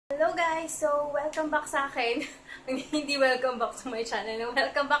Hello guys! So, welcome back sa akin. Hindi welcome back to my channel.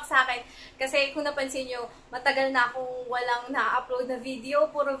 Welcome back sa akin. Kasi kung napansin nyo, matagal na akong walang na-upload na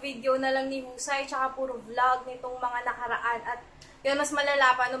video. Puro video na lang ni Husay, tsaka puro vlog nitong mga nakaraan. At yun, mas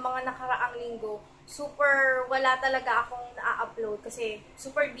malala pa nung mga nakaraang linggo. Super wala talaga akong na-upload kasi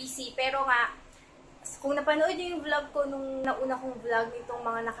super busy. Pero nga, kung napanood nyo yung vlog ko nung nauna kong vlog nitong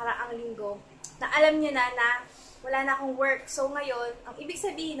mga nakaraang linggo, na alam nyo na wala na akong work. So ngayon, ang ibig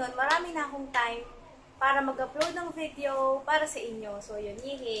sabihin nun, marami na akong time para mag-upload ng video para sa inyo. So yun,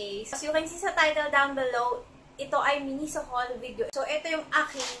 yay! So you can see sa title down below, ito ay MINISO haul video. So ito yung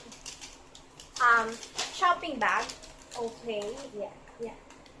aking shopping bag. Okay, yeah.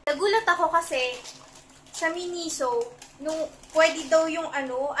 Nagulat ako kasi sa MINISO, nung pwede daw yung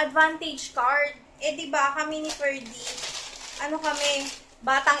advantage card. Eh diba kami ni Ferdy, kami,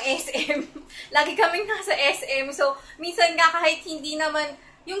 batang SM. Lagi kaming nasa SM. So, minsan nga kahit hindi naman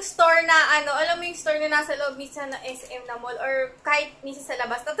yung store na, alam mo yung store na nasa loob, minsan na SM na mall, or kahit minsan sa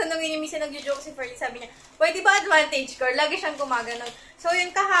labas, tatanungin niya, minsan nagjo-joke si Ferdy, sabi niya, pwede ba advantage card? Lagi siyang gumaganon. So,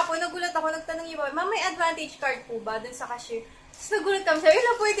 yun kahapon, nagulat ako, nagtanong niya, ma'am, may advantage card po ba dun sa cashier? Tapos nagulat kami, sabi,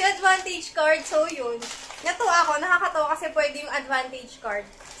 wala pwede advantage card. So, yun. Natuwa ako, nakakatawa kasi pwede yung advantage card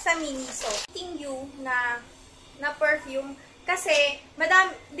sa MINISO. Meeting you na perfume. Kasi,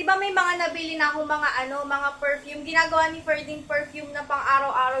 madam, di ba may mga nabili na akong mga perfume. Ginagawa ni Ferding perfume na pang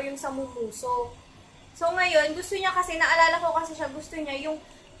araw-araw yung sa mumuso. So, ngayon, gusto niya kasi, naalala ko kasi siya, gusto niya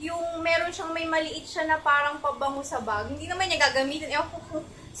yung meron siyang may maliit siya na parang pabango sa bag. Hindi naman niya gagamitin.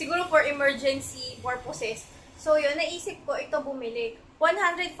 Siguro for emergency purposes. So, yun, naisip ko, ito bumili.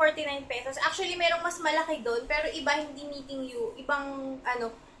 149 pesos. Actually, merong mas malaki doon, pero iba hindi meeting you. Ibang,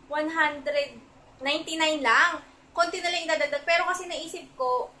 199 lang. Konti na lang idadagdag. Pero kasi naisip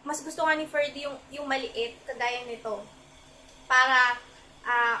ko, mas gusto nga ni Ferdy yung maliit, kagaya nito. Para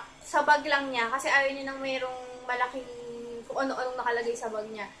sa bag lang niya. Kasi ayaw niya nang mayroong malaking kung ano-anong nakalagay sa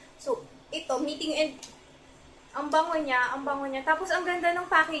bag niya. So, ito, meeting and ang bango niya. Tapos, ang ganda ng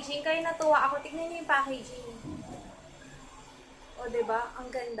packaging. Kaya natuwa ako. Tignan niyo yung packaging. O, diba?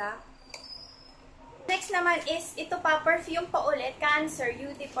 Ang ganda. Next naman is, ito pa, perfume pa ulit. Cancer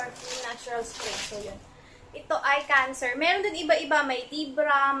Beauty Perfume Natural Spray. So, yun. Ito ay Cancer. Meron din iba-iba. May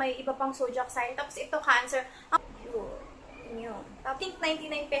Libra, may iba pang zodiac sign. Tapos ito Cancer. Yun. I think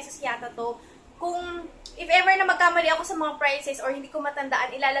 99 pesos yata to. Kung, if ever na magkamali ako sa mga prices or hindi ko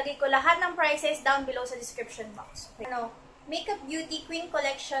matandaan, ilalagay ko lahat ng prices down below sa description box. Okay. Makeup Beauty Queen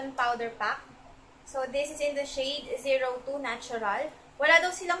Collection Powder Pack. So, this is in the shade 02 Natural. Wala daw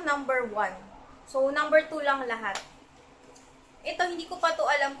silang number 1. So, number 2 lang lahat. Ito, hindi ko pa to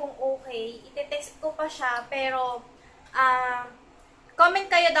alam kung okay. Ite-test ko pa siya, pero comment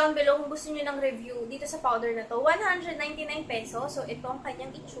kayo down below kung gusto niyo ng review dito sa powder na to. 199 pesos. So, ito ang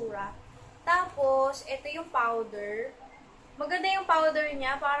kanyang itsura. Tapos, ito yung powder. Maganda yung powder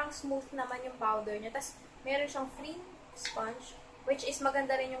niya. Parang smooth naman yung powder niya. Tapos, meron siyang free sponge, which is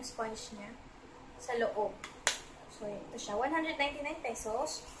maganda rin yung sponge niya sa loob. So, ito siya. 199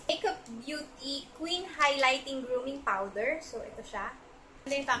 pesos. Makeup Beauty Queen Highlighting Grooming Powder. So, ito siya.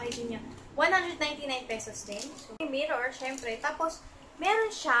 Ito yung packaging niya. 199 pesos din. So, may mirror, syempre. Tapos,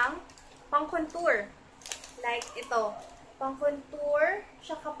 meron siyang pang-contour. Like, ito. Pang-contour,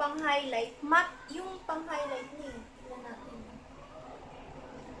 saka pang-highlight. Matte yung pang-highlight niya. Tignan natin.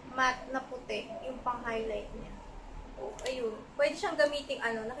 Matte na puti. Yung pang-highlight niya. Oh, ayun. Pwede siyang gamitin,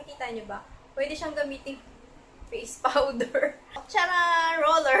 nakikita niyo ba? Pwede siyang gamitin face powder. Tsara,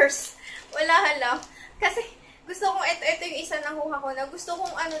 rollers. Wala lang. Kasi, gusto kong, ito yung isa ng huha ko na gusto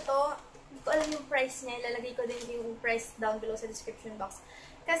kong hindi ko alam yung price niya. Ilalagay ko din yung price down below sa description box.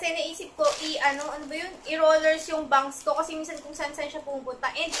 Kasi naisip ko, i-rollers yung bangs ko. Kasi minsan kung saan siya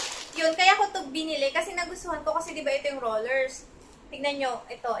pumunta. And, yun, kaya ko to binili. Kasi nagustuhan ko. Kasi, diba, ito yung rollers. Tignan nyo.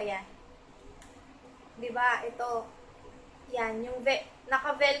 Ito, ayan. Diba, ito. Yan, yung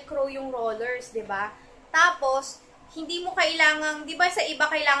naka-velcro yung rollers, diba? Tapos, hindi mo kailangan, di ba sa iba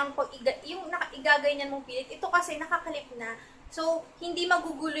kailangan pag yung igaganyan mong pilit, ito kasi nakakalip na. So, hindi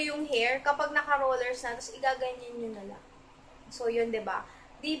magugulo yung hair kapag naka-rollers na, tapos igaganyan nyo na lang. So, yun, di ba?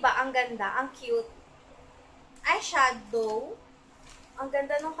 Di ba, ang ganda, ang cute. Eyeshadow. Ang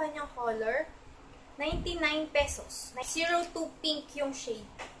ganda ng kanyang color. 99 pesos. 02 pink yung shade.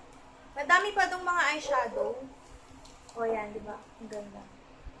 Madami pa dong mga eyeshadow. O, yan, di ba? Ang ganda.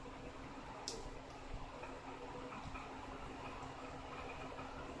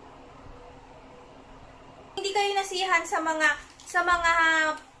 Hindi kayo nasihan sa mga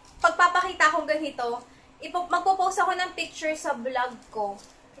pagpapakita kong ganito. Magpo-post ako ng picture sa vlog ko.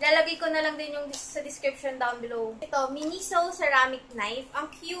 Lalagay ko na lang din yung sa description down below. Ito, MINISO ceramic knife. Ang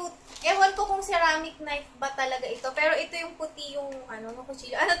cute. Ewan ko kung ceramic knife ba talaga ito. Pero ito yung puti yung, no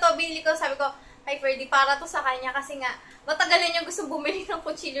kutsilyo. Ano to, binili ko, sabi ko, hi Ferdy, para to sa kanya. Kasi nga, matagal na niya gusto bumili ng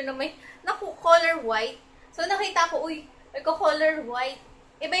kutsilyo na may, color white. So, nakita ko, uy, may color white.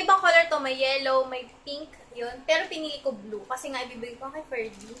 Iba-ibang color to. May yellow, may pink, yun. Pero pinili ko blue. Kasi nga, ibibigay ko kay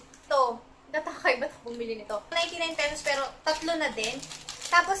Ferdy. Ito, natakay ba't ako bumili nito? 99 pesos, pero tatlo na din.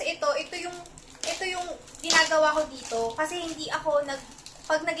 Tapos ito yung ginagawa ko dito kasi hindi ako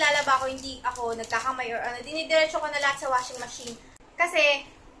pag naglalaba ako, hindi ako nagkakamay or dinidiretso ko na lahat sa washing machine. Kasi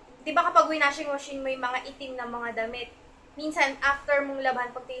 'di ba kapag washing machine may mga itim na mga damit. Minsan after mong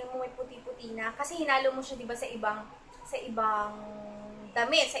laban pag tingin mo may puti-puti na kasi hinalo mo siya 'di ba sa ibang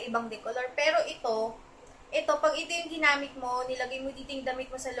damit, sa ibang decolor. Pero ito pag ito yung ginamit mo, nilagay mo dito yung damit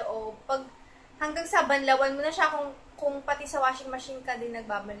mo sa loob, pag hanggang sa banlawan mo na siya kung pati sa washing machine ka din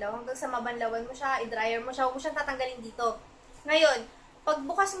nagbabanlaw. Hanggang sa mabanlawan mo siya, i-dryer mo siya, huwag mo siyang tatanggalin dito. Ngayon, pag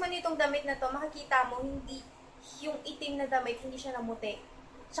bukas mo nitong damit na to, makikita mo, hindi, yung itim na damit, hindi siya namuti.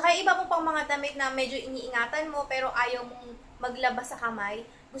 Tsaka iba mo pang mga damit na medyo iniingatan mo, pero ayaw mong maglaba sa kamay.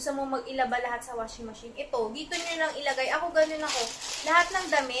 Gusto mo mag-ilaba lahat sa washing machine. Ito, dito nyo lang ilagay. Ako, ganun ako. Lahat ng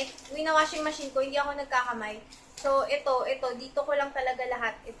damit, washing machine ko, hindi ako nagkakamay. So, ito, dito ko lang talaga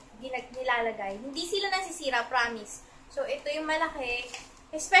lahat nilalagay. Hindi sila nasisira, promise. So, ito yung malaki.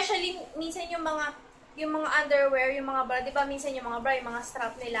 Especially, minsan yung mga underwear, yung mga bra, di ba minsan yung mga bra, yung mga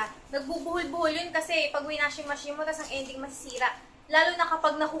strap nila, nagbubuhol-buhol yun kasi pag washing machine mo, tas ang ending masisira. Lalo na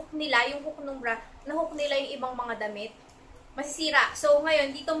kapag na-hook nila, yung hook ng bra, na-hook nila yung ibang mga damit, masisira. So,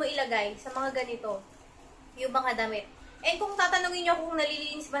 ngayon, dito mo ilagay sa mga ganito, yung mga damit. And kung tatanungin nyo kung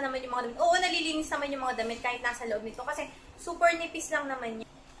nalilinis ba naman yung mga damit, oo, nalilinis naman yung mga damit kahit nasa loob nito kasi super nipis lang naman yan.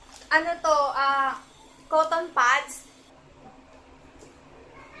 Ano to, cotton pads.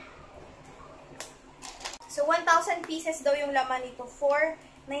 So, 1,000 pieces daw yung laman nito for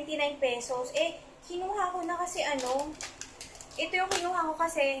 99 pesos. Eh, kinuha ko na kasi ito yung kinuha ko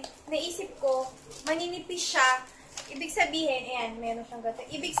kasi naisip ko, maninipis siya. Ibig sabihin, ayan, meron siyang gato.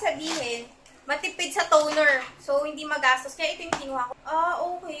 Ibig sabihin, matipid sa toner. So, hindi magastos. Kaya ito yung kinuha ko.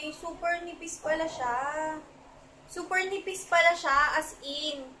 Okay. Super nipis pala siya. Super nipis pala siya, as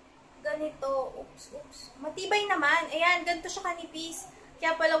in. Ganito. Oops. Matibay naman. Ayan, ganito siya kanipis.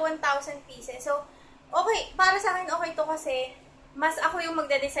 Kaya pala 1,000 pieces. So, okay, para sa akin okay to kasi mas ako yung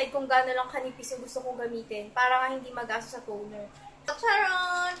magde-decide kung gaano lang kanipis yung gusto kong gamitin para nga hindi magastos sa toner.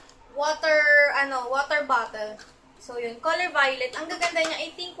 Charon! Water bottle. So yun, color violet. Ang gaganda niya,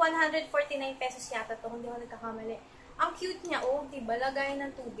 I think 149 pesos yata to, hindi ako nagkakamali. Ang cute niya, diba, lagayan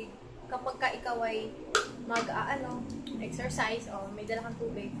ng tubig. Kapag ka ikaw ay exercise, may dala kang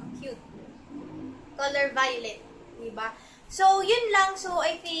tubig. Ang cute. Color violet, diba? So, yun lang. So,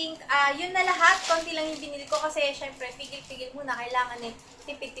 I think, yun na lahat. Konti lang yung binili ko kasi, syempre, pigil-pigil muna. Kailangan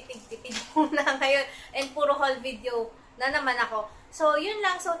tipid muna ngayon. And puro haul video na naman ako. So, yun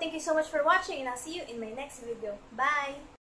lang. So, thank you so much for watching and I'll see you in my next video. Bye!